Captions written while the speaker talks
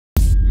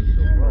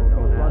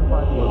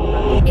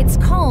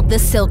called the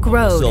Silk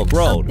Road. Silk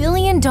Road. A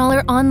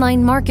billion-dollar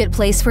online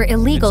marketplace for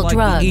illegal it's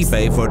like drugs. The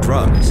eBay for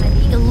drugs.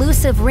 The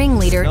elusive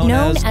ringleader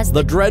known as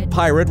the Dread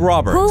Pirate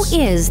Roberts. Who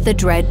is the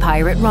Dread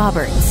Pirate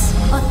Roberts?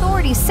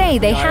 Authorities say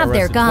they have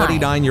their guy.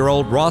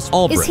 29-year-old Ross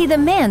Ulbricht. Is he the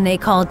man they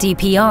call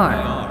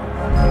DPR?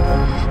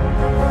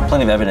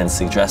 Plenty of evidence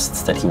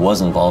suggests that he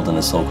was involved in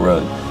the Silk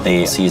Road.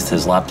 They seized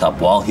his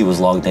laptop while he was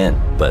logged in.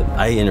 But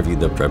I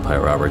interviewed the Dread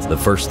Pirate Roberts. The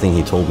first thing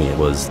he told me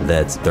was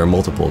that there are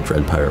multiple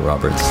Dread Pirate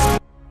Roberts.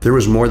 There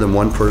was more than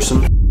one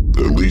person?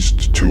 At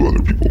least 2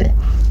 other people,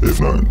 if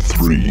not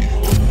 3.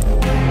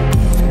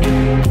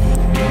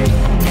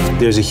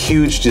 There's a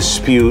huge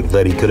dispute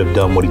that he could have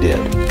done what he did.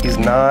 He's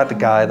not the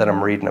guy that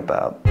I'm reading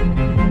about.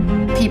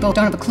 People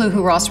don't have a clue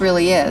who Ross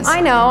really is.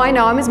 I know,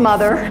 I'm his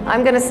mother.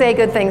 I'm gonna say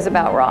good things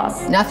about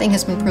Ross. Nothing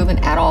has been proven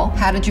at all.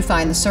 How did you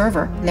find the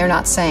server? They're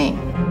not saying.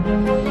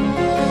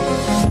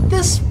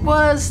 This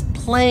was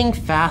playing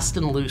fast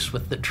and loose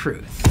with the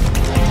truth.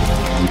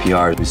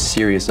 DPR was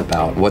serious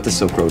about what the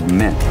Silk Road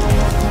meant.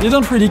 They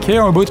don't really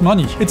care about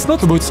money. It's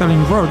not about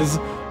selling drugs.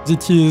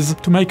 It is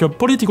to make a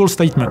political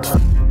statement.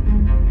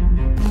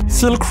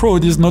 Silk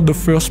Road is not the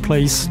first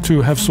place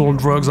to have sold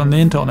drugs on the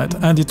internet,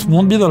 and it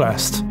won't be the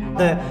last.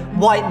 The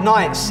white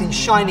knights in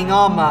shining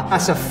armor,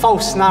 that's a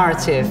false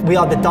narrative. We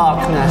are the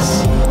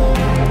darkness.